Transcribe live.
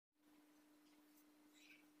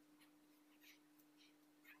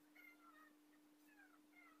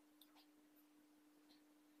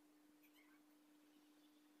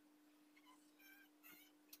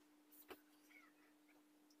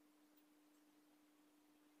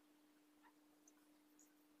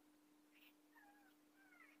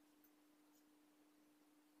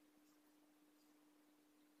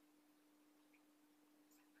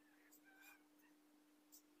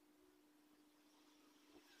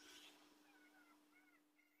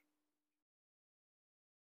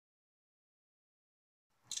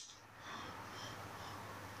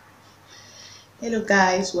Hello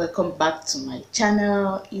guys, welcome back to my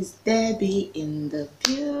channel. It's Debbie in the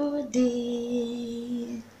building.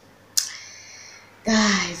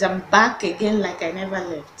 Guys, I'm back again like I never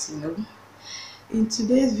left. In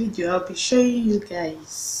today's video, I'll be showing you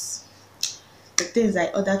guys the things I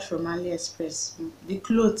ordered from AliExpress, the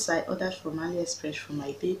clothes I ordered from AliExpress for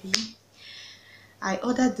my baby. I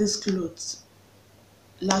ordered this clothes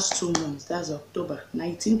last 2 months, that's October,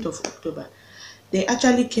 19th of October. They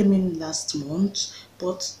actually came in last month,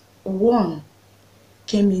 but one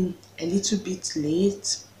came in a little bit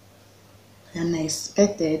late than I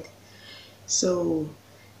expected. So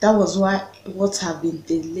that was what have been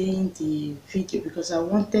delaying the video, because I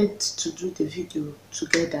wanted to do the video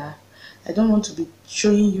together. I don't want to be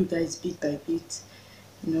showing you guys bit by bit.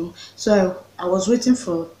 So I was waiting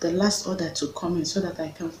for the last order to come in so that I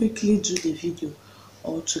can quickly do the video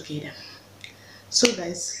all together. So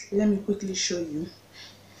guys, let me quickly show you.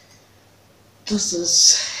 This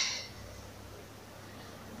is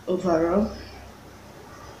overall.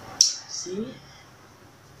 See,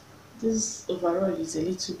 this overall is a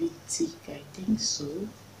little bit thick, I think so.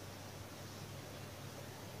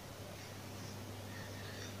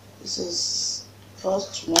 This is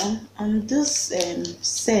first one, and this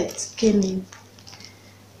set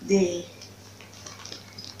they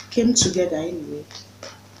came together anyway.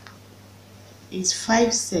 It's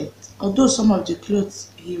 5 sets, although some of the clothes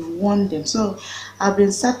he worn them, so I've been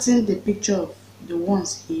inserting the picture of the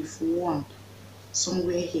ones he've worn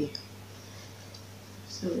somewhere here,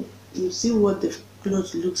 so you see what the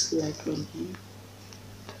clothes looks like on him.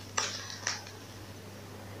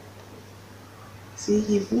 See,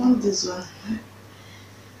 he worn this one.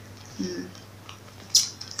 And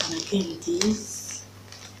again,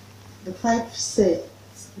 the 5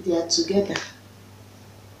 sets, they are together.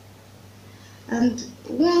 And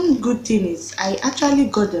one good thing is I actually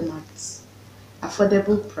got them at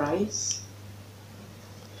affordable price.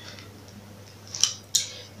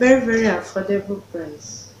 Very, very affordable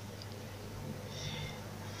price.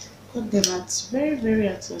 Got them at very, very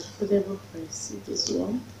at affordable price. See this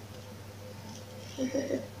one?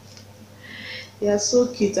 They are so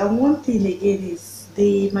cute. And one thing again is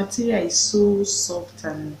the material is so soft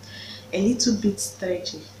and a little bit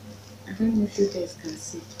stretchy. I don't know if you guys can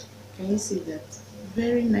see. Can you see that?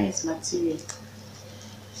 Very nice material.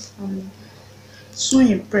 So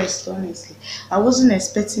impressed, honestly. I wasn't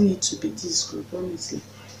expecting it to be this good, honestly.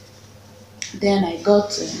 Then I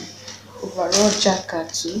got overall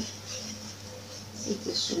jacket too. See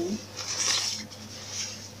this one.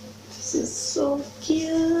 This is so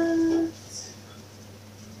cute.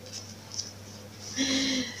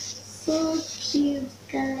 So cute,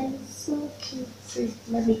 guys. So cute. See,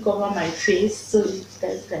 let me cover my face so you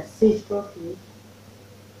guys can see it properly.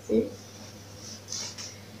 See?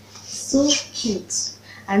 So cute.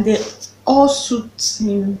 And they all suit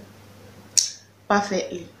him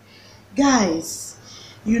perfectly. Guys,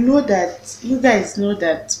 you guys know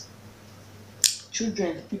that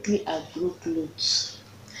children quickly outgrow clothes.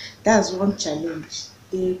 That's one challenge.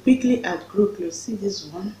 They quickly outgrow clothes. See this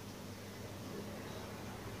one?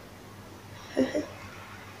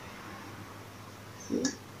 See?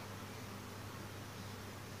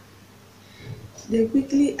 They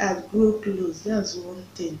quickly outgrow clothes. That's one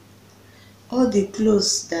thing. All the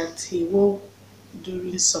clothes that he wore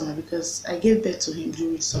during summer, because I gave birth to him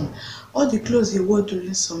during summer, all the clothes he wore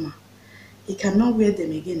during summer, he cannot wear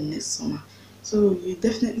them again next summer. So you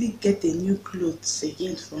definitely get a new clothes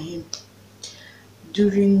again for him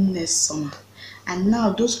during next summer. And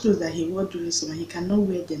now those clothes that he wore during summer, he cannot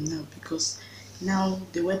wear them now because now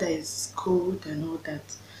the weather is cold and all that.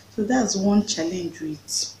 So that's one challenge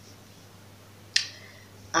with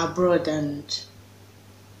abroad and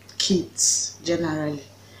kids generally.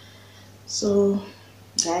 So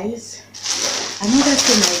guys, another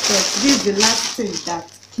thing I got, this is the last thing that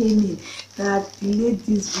came in that delayed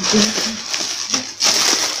this video.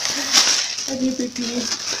 Let me quickly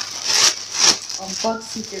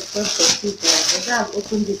unbox it in front of you guys. I've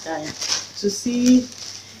opened it to see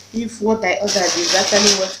if what I ordered is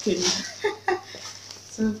actually what came in.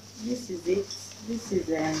 So this is it. This is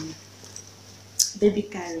baby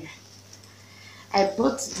carrier. I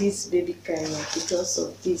bought this baby carrier because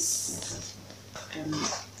of this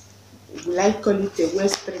will I call it a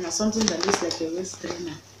waist trainer, something that looks like a waist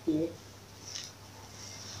trainer here.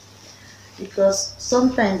 Because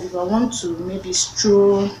sometimes if I want to maybe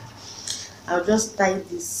stroll, I'll just tie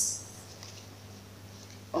this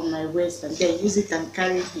on my waist and then use it and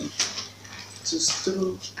carry him to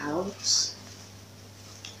stroll out.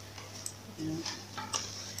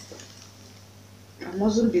 I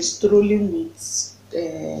mustn't be strolling with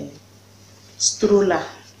stroller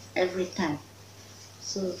every time.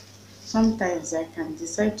 So sometimes I can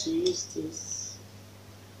decide to use this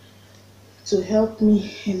to help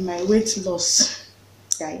me in my weight loss,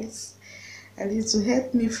 guys. And it will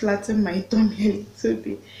help me flatten my tummy a little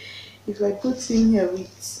bit. If I put in here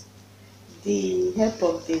with the help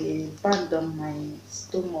of the band on my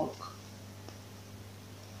stomach,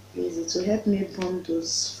 please, it will help me burn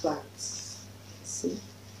those fats. See,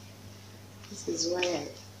 this is why I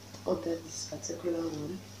ordered this particular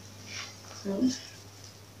one. So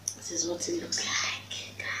this is what it looks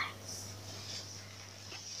like, guys.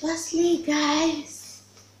 Firstly, guys,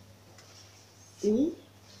 see,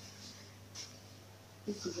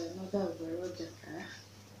 this is another overall jacket.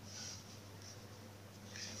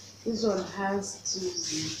 This one has 2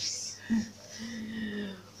 zips.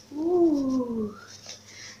 Ooh.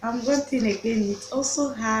 And one thing again, it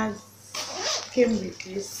also came with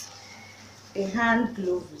this a hand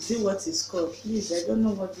glove. See what it's called? Please, I don't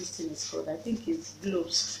know what this thing is called. I think it's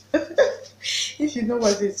gloves. If you know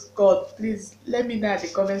what it's called, please let me know at the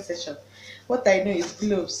comment section. What I know is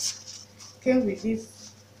gloves. Came with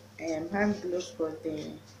this hand gloves for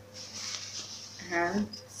the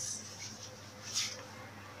hands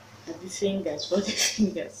and the fingers for the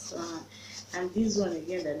fingers. And this one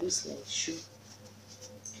again that looks like shoe.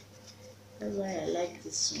 That's why I like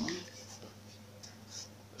this one.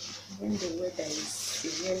 When the weather is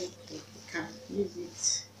severely cold, you can use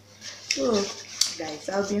it. So guys,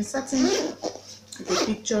 I'll be inserting the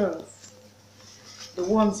picture of the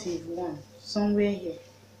ones he've worn somewhere here,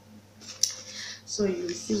 so you will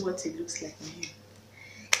see what it looks like on him.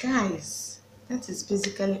 Guys, that is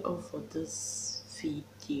basically all for this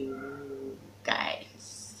video,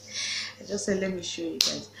 guys. I just said let me show you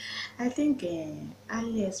guys. I think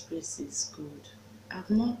AliExpress is good. I've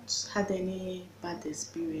not had any bad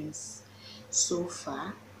experience so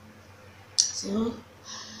far. So,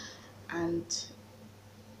 and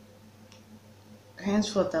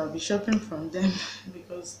henceforth I'll be shopping from them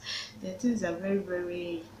because their things are very,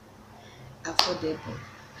 very affordable.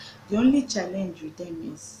 The only challenge with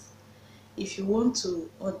them is if you want to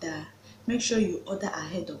order, make sure you order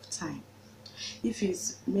ahead of time. If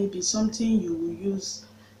it's maybe something you will use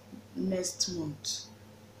next month,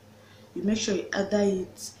 you make sure you order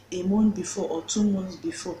it a month before or 2 months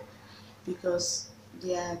before, because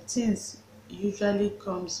their things usually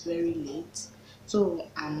comes very late. So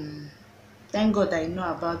thank God I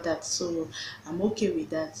know about that, so I'm okay with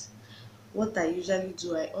that. What I usually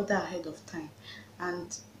do, I order ahead of time.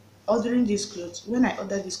 And ordering these clothes, when I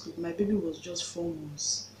ordered this clothes, my baby was just 4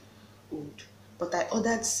 months old, but I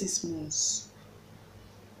ordered 6 months,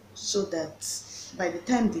 so that by the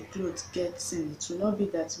time the clothes gets in, it will not be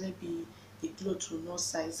that maybe the clothes will not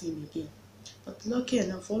size him again. But lucky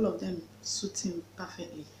enough, all of them suit him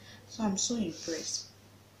perfectly, so I'm so impressed.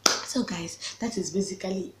 So guys, that is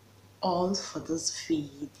basically all for this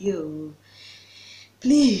video.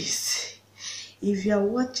 Please, if you are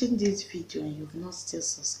watching this video and you've not still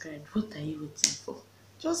subscribed, what are you waiting for?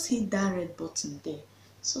 Just hit that red button there.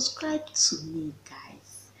 Subscribe to me,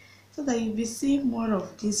 guys, so that you'll be seeing more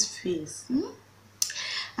of this face.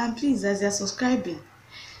 And please, as you're subscribing,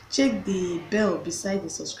 check the bell beside the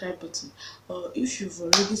subscribe button. Or if you've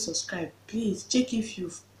already subscribed, please check if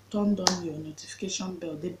you've turned on your notification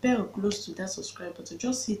bell. The bell close to that subscribe button,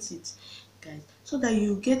 just hit it, guys, so that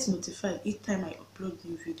you get notified each time I upload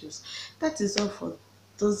new videos. That is all for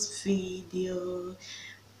this video.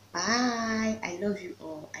 Bye. I love you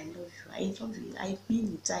all. I love you. I love you. I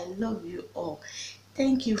mean it. I love you all.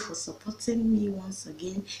 Thank you for supporting me once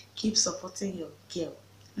again. Keep supporting your girl.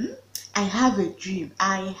 I have a dream.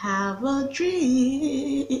 I have a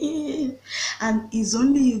dream. And it's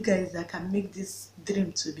only you guys that can make this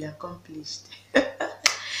dream to be accomplished.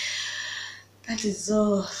 That is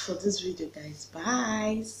all for this video, guys.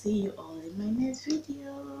 Bye. See you all in my next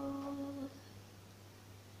video.